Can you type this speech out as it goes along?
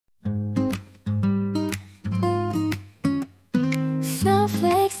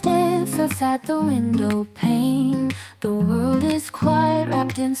looks at the window pane. The world is quiet,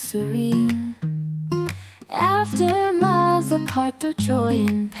 wrapped in serene. After miles apart through joy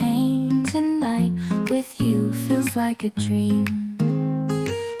and pain, tonight with you feels like a dream.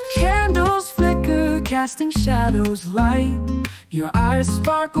 Candles flicker, casting shadows light. Your eyes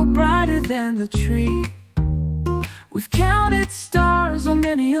sparkle brighter than the tree. We've counted stars on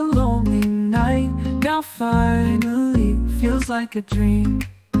many a lonely night. Now finally feels like a dream.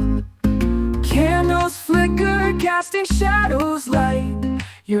 Candles flicker, casting shadows light.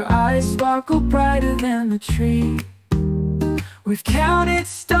 Your eyes sparkle brighter than the tree. We've counted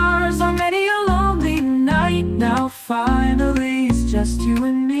stars on many a lonely night. Now finally it's just you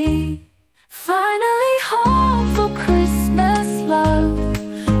and me. Finally home for Christmas, love,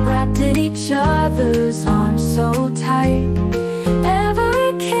 wrapped in each other's arms so tight.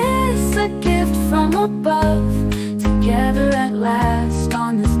 Every kiss a gift from above, together at last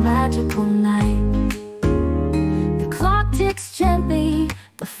on this magical night. The clock ticks gently,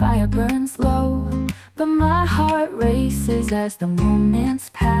 the fire burns low, but my heart races as the moments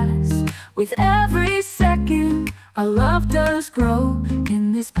pass. With every second, our love does grow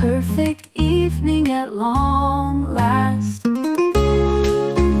in this perfect evening at long last.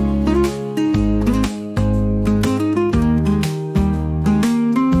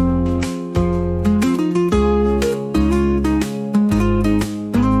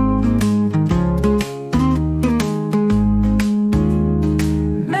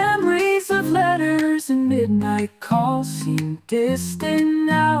 Midnight calls seem distant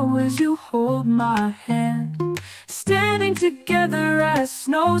now as you hold my hand. Standing together as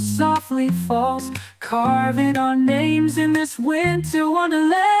snow softly falls, carving our names in this winter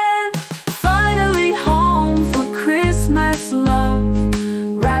wonderland. Finally home for Christmas, love,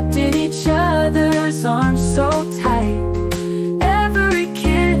 wrapped in each other's arms so tight. Every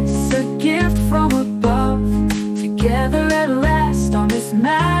kiss a gift from above, together at last on this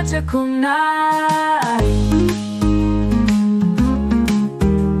magical night.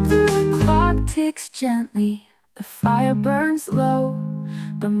 The clock ticks gently, the fire burns low,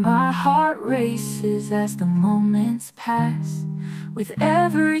 but my heart races as the moments pass. With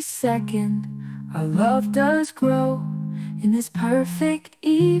every second, our love does grow in this perfect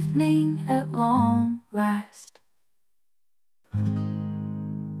evening at long last.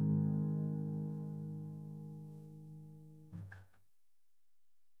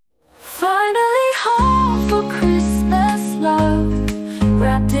 Finally home for Christmas, love,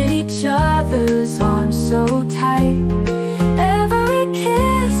 wrapped in each other's arms so tight.